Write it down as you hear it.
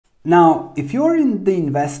Now, if you're the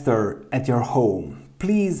investor at your home,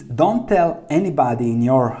 please don't tell anybody in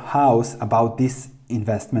your house about this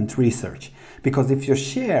investment research. Because if you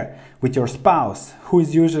share with your spouse, who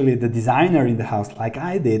is usually the designer in the house like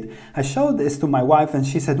I did, I showed this to my wife and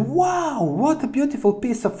she said, "Wow, what a beautiful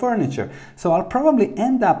piece of furniture." So I'll probably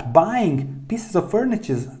end up buying pieces of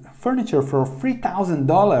furniture for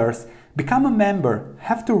 $3,000, become a member,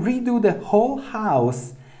 have to redo the whole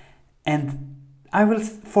house, and I will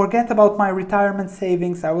forget about my retirement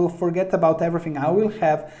savings, I will forget about everything. I will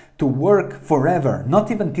have to work forever,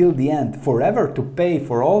 not even till the end, forever to pay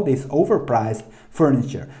for all this overpriced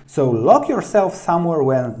furniture. So lock yourself somewhere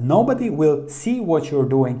where nobody will see what you're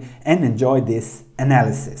doing and enjoy this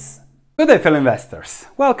analysis. Good day, fellow investors.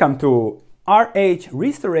 Welcome to RH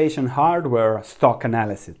Restoration Hardware Stock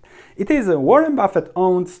Analysis. It is a Warren Buffett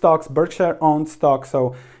owned stocks, Berkshire owned stock,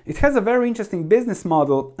 so it has a very interesting business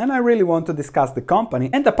model and I really want to discuss the company.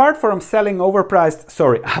 And apart from selling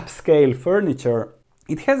upscale furniture,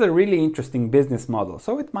 it has a really interesting business model,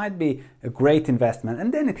 so it might be a great investment.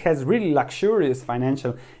 And then it has really luxurious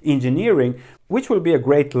financial engineering, which will be a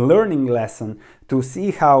great learning lesson to see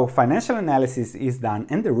how financial analysis is done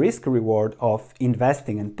and the risk reward of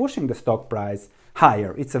investing and pushing the stock price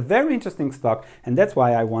higher. It's a very interesting stock and that's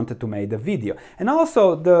why I wanted to make the video. And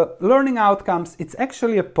also the learning outcomes, it's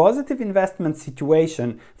actually a positive investment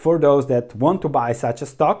situation for those that want to buy such a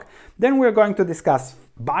stock. Then we're going to discuss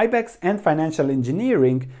buybacks and financial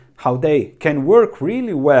engineering, how they can work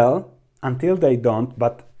really well until they don't,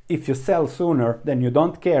 but if you sell sooner, then you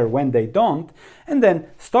don't care when they don't. And then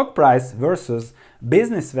stock price versus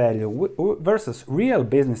business value versus real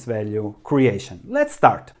business value creation. Let's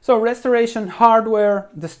start. So Restoration Hardware,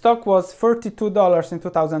 the stock was $32 in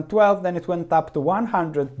 2012, then it went up to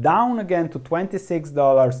 $100, down again to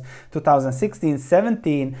 $26, 2016,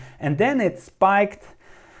 17, and then it spiked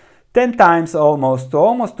 10 times almost to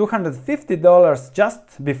almost $250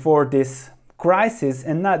 just before this crisis,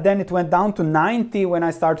 and then it went down to 90 when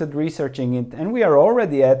I started researching it, and we are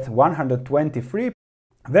already at 123.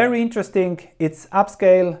 Very interesting. It's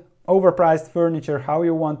upscale, overpriced furniture, how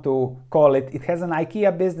you want to call it. It has an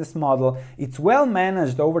IKEA business model. It's well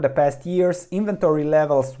managed over the past years. Inventory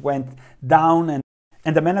levels went down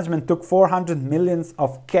and the management took 400 million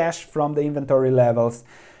of cash from the inventory levels.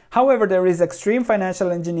 However, there is extreme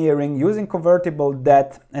financial engineering, using convertible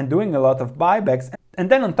debt and doing a lot of buybacks. And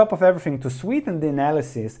then on top of everything, to sweeten the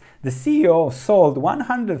analysis, the CEO sold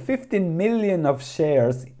 115 million of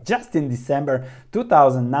shares just in December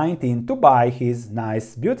 2019 to buy his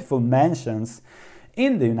nice, beautiful mansions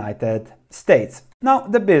in the United States. Now,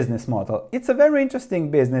 the business model. It's a very interesting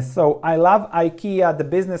business. So I love IKEA, the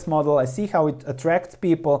business model. I see how it attracts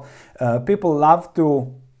people. People love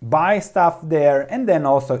to buy stuff there and then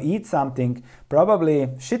also eat something, probably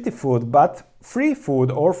shitty food, but free food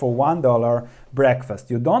or for $1 breakfast.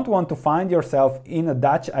 You don't want to find yourself in a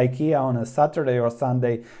Dutch IKEA on a Saturday or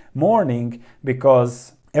Sunday morning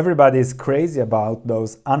because everybody is crazy about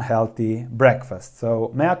those unhealthy breakfasts.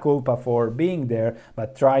 So mea culpa for being there,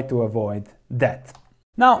 but try to avoid that.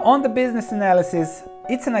 Now on the business analysis,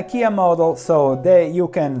 it's an IKEA model, so you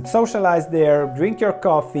can socialize there, drink your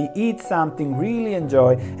coffee, eat something, really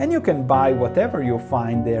enjoy, and you can buy whatever you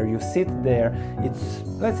find there. You sit there. It's,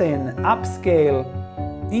 let's say, an upscale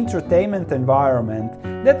entertainment environment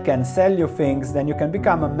that can sell you things. Then you can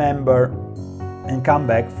become a member and come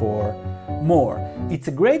back for more. It's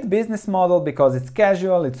a great business model because it's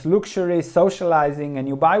casual, it's luxury, socializing, and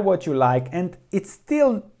you buy what you like, and it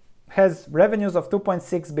still has revenues of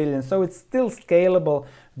 2.6 billion, so it's still scalable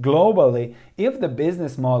globally if the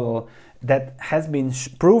business model that has been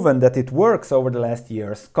proven that it works over the last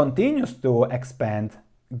years continues to expand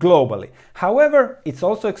globally. However, it's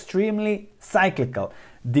also extremely cyclical.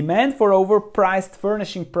 Demand for overpriced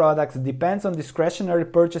furnishing products depends on discretionary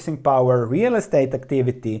purchasing power, real estate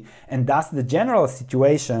activity, and thus the general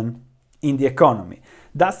situation in the economy.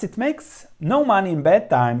 Thus, it makes no money in bad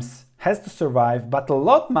times, has to survive, but a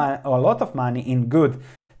lot of money in good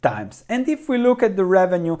times. And if we look at the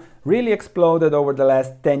revenue, really exploded over the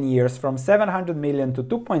last 10 years from 700 million to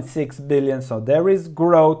 2.6 billion, so there is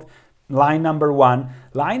growth. Line number one.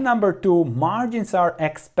 Line number two, margins are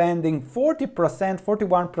expanding, 40%,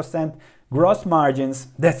 41% gross margins.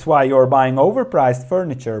 That's why you're buying overpriced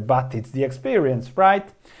furniture, but it's the experience, right?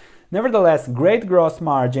 Nevertheless, great gross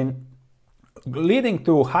margin, leading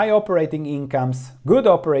to high operating incomes, good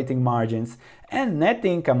operating margins, and net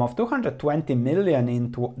income of 220 million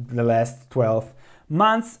in the last 12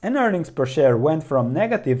 months, and earnings per share went from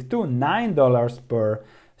negative to $9 per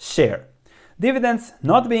share. Dividends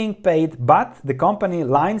not being paid, but the company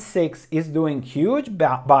line 6 is doing huge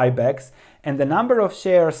buybacks, and the number of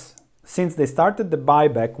shares since they started the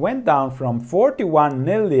buyback went down from 41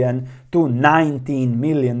 million to 19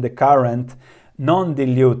 million, the current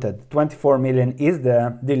non-diluted. 24 million is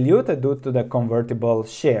the diluted due to the convertible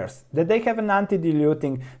shares. That they have an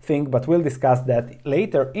anti-diluting thing, but we'll discuss that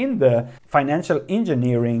later in the financial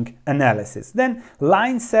engineering analysis. Then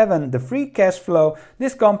line 7, the free cash flow.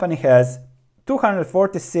 This company has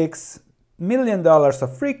 $246 million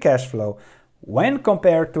of free cash flow. When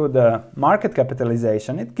compared to the market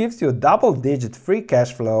capitalization, it gives you a double-digit free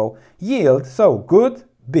cash flow yield, so good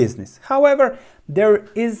business. However, there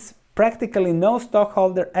is practically no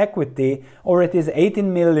stockholder equity, or it is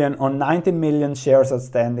 18 million on 19 million shares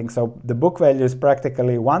outstanding, so the book value is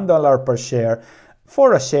practically $1 per share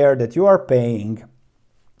for a share that you are paying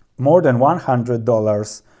more than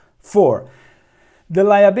 $100 for. The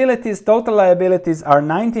liabilities, total liabilities, are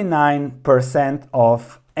 99%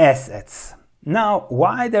 of assets. Now,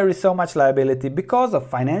 why there is so much liability? Because of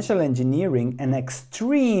financial engineering and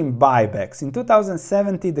extreme buybacks. In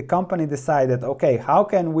 2017, the company decided, okay, how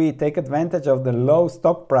can we take advantage of the low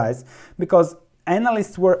stock price? Because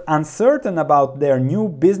analysts were uncertain about their new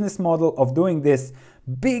business model of doing this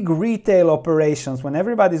big retail operations. When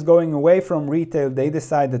everybody's going away from retail, they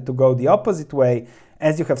decided to go the opposite way.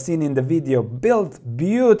 As you have seen in the video, build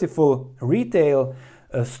beautiful retail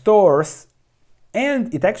stores,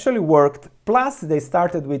 and it actually worked. Plus, they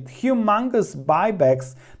started with humongous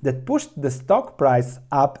buybacks that pushed the stock price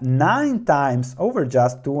up 9 times over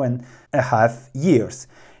just 2.5 years.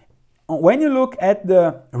 When you look at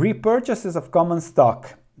the repurchases of common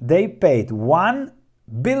stock, they paid $1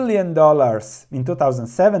 billion in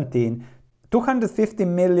 2017, $250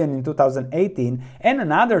 million in 2018, and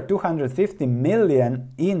another $250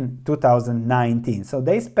 million in 2019. So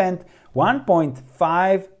they spent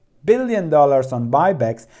 $1.5 billion on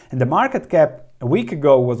buybacks, and the market cap a week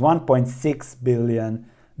ago was $1.6 billion.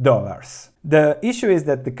 The issue is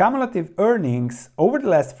that the cumulative earnings over the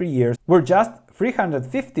last 3 years were just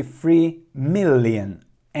 $353 million,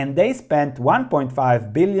 and they spent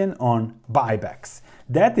 $1.5 billion on buybacks.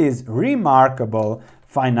 That is remarkable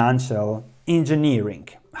financial engineering.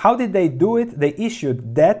 How did they do it? They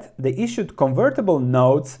issued debt, they issued convertible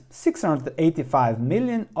notes, 685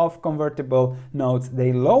 million of convertible notes.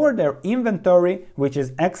 They lowered their inventory, which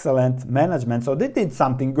is excellent management. So they did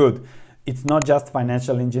something good. It's not just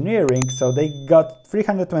financial engineering. So they got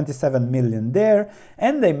 327 million there,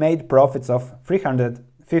 and they made profits of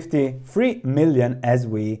 353 million, as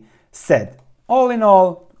we said. All in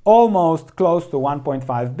all, almost close to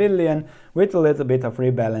 1.5 billion with a little bit of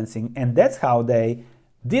rebalancing. And that's how they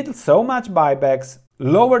did so much buybacks,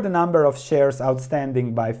 lowered the number of shares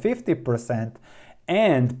outstanding by 50%,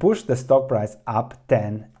 and pushed the stock price up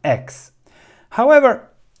 10x. However,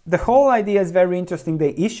 the whole idea is very interesting.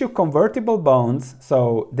 They issue convertible bonds,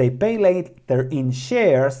 so they pay later in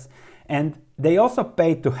shares, and they also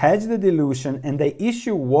pay to hedge the dilution, and they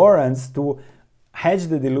issue warrants to hedge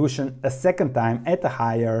the dilution a second time at a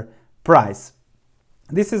higher price.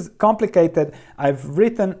 This is complicated. I've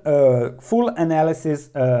written a full analysis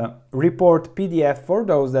report PDF for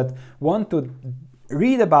those that want to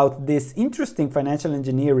read about this interesting financial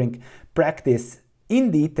engineering practice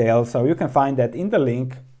in detail, so you can find that in the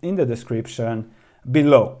link in the description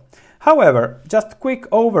below. However, just quick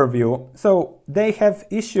overview. So they have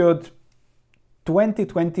issued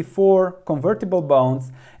 2024 convertible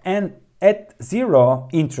bonds and at 0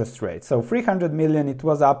 interest rate. So 300 million, it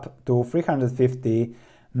was up to 350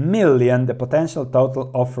 million, the potential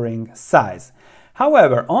total offering size.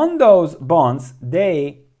 However, on those bonds,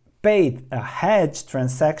 they paid a hedge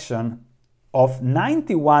transaction of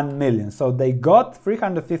 91 million. So they got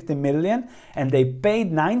 350 million and they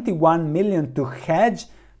paid 91 million to hedge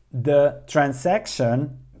the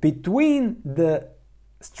transaction between the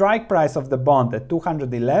strike price of the bond at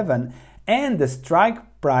 211 and the strike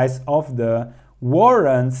price of the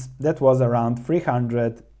warrants that was around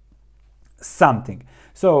 300 something.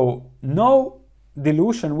 So no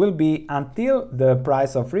dilution will be until the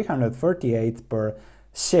price of 338 per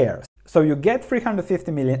share. So you get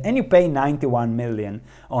 350 million and you pay 91 million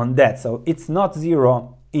on that. So it's not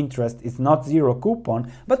 0 interest, it's not 0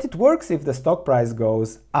 coupon, but it works if the stock price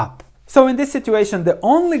goes up. So in this situation, the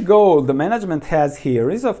only goal the management has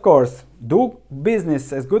here is, of course, do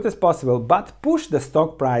business as good as possible, but push the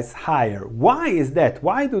stock price higher. Why is that?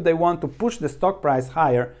 Why do they want to push the stock price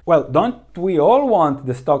higher? Well, don't we all want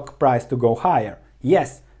the stock price to go higher?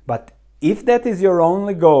 Yes, but if that is your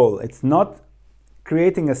only goal, it's not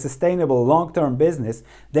creating a sustainable long-term business,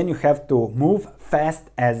 then you have to move fast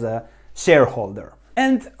as a shareholder.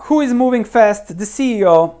 And who is moving fast? The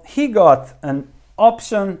CEO. He got an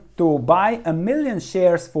option to buy 1 million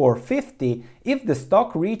shares for 50 if the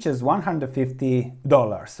stock reaches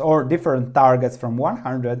 $150, or different targets from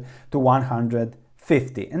 100 to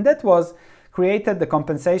 150. And that was created, the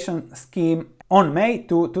compensation scheme, on May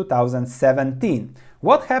 2, 2017.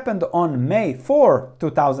 What happened on May 4,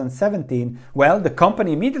 2017? Well, the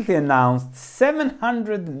company immediately announced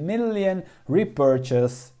 700 million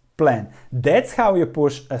repurchase plan. That's how you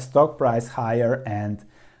push a stock price higher and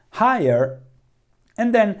higher.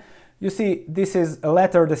 And then you see, this is a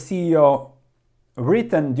letter the CEO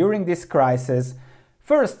written during this crisis.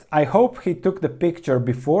 First, I hope he took the picture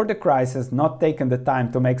before the crisis, not taken the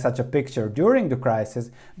time to make such a picture during the crisis.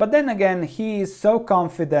 But then again, he is so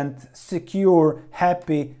confident, secure,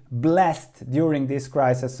 happy, blessed during this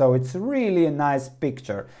crisis. So it's really a nice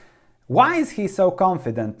picture. Why is he so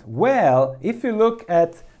confident? Well, if you look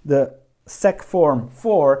at the SEC Form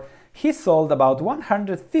 4, he sold about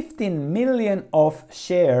 115 million of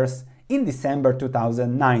shares in December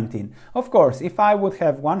 2019. Of course, if I would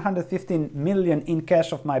have 115 million in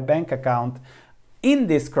cash of my bank account in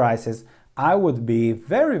this crisis, I would be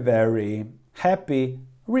very, very happy,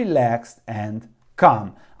 relaxed and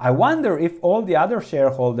calm. I wonder if all the other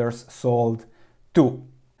shareholders sold too.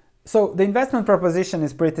 So the investment proposition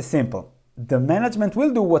is pretty simple. The management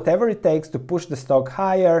will do whatever it takes to push the stock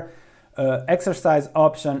higher, exercise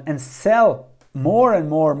option and sell more and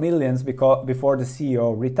more millions before the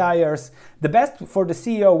CEO retires. The best for the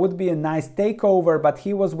CEO would be a nice takeover, but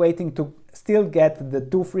he was waiting to still get the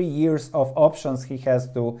 2-3 years of options he has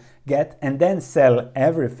to get and then sell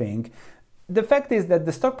everything. The fact is that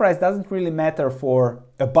the stock price doesn't really matter for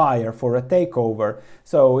a buyer, for a takeover.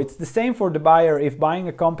 So it's the same for the buyer if buying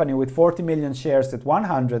a company with 40 million shares at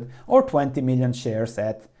 100 or 20 million shares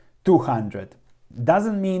at 200.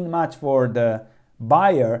 Doesn't mean much for the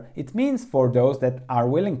buyer, it means for those that are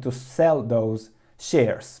willing to sell those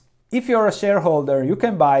shares. If you're a shareholder, you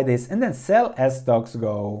can buy this and then sell as stocks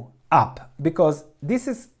go up, because this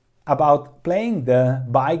is about playing the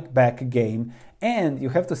buyback game and you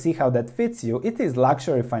have to see how that fits you. It is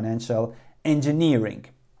luxury financial engineering.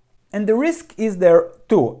 And the risk is there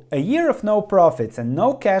too. A year of no profits and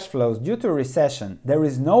no cash flows due to recession. There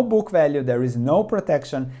is no book value, there is no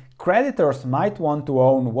protection. Creditors might want to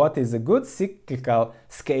own what is a good cyclical,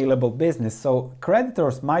 scalable business. So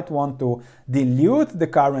creditors might want to dilute the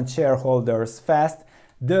current shareholders fast.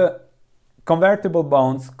 The convertible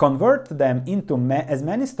bonds, convert them into as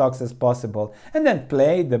many stocks as possible and then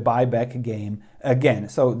play the buyback game again.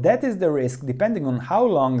 So that is the risk depending on how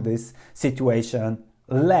long this situation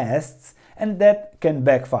lasts, and that can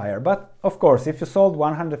backfire. But of course, if you sold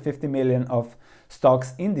 150 million of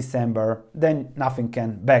stocks in December, then nothing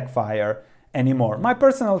can backfire anymore. My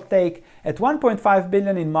personal take, at 1.5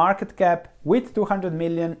 billion in market cap with 200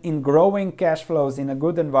 million in growing cash flows in a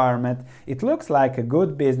good environment, it looks like a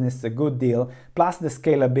good business, a good deal, plus the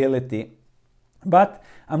scalability. But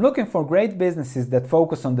I'm looking for great businesses that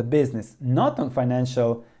focus on the business, not on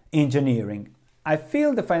financial engineering. I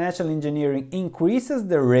feel the financial engineering increases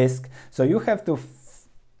the risk, so you have to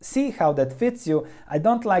see how that fits you. I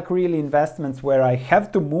don't like really investments where I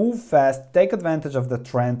have to move fast, take advantage of the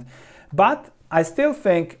trend, but I still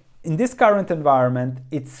think in this current environment,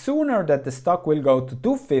 it's sooner that the stock will go to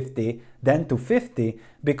 250 than to 50,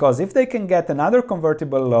 because if they can get another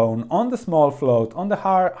convertible loan on the small float, on the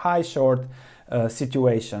high short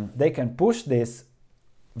situation, they can push this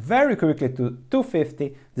very quickly to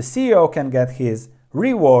 250, the CEO can get his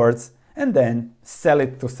rewards and then sell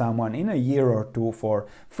it to someone in a year or two for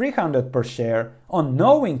 300 per share on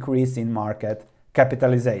no increase in market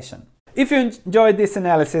capitalization. If you enjoyed this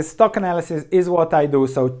analysis, stock analysis is what I do,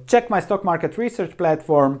 so check my stock market research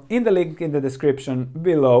platform in the link in the description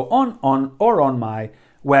below on my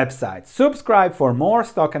website. Subscribe for more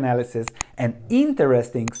stock analysis and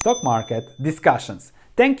interesting stock market discussions.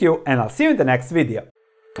 Thank you, and I'll see you in the next video.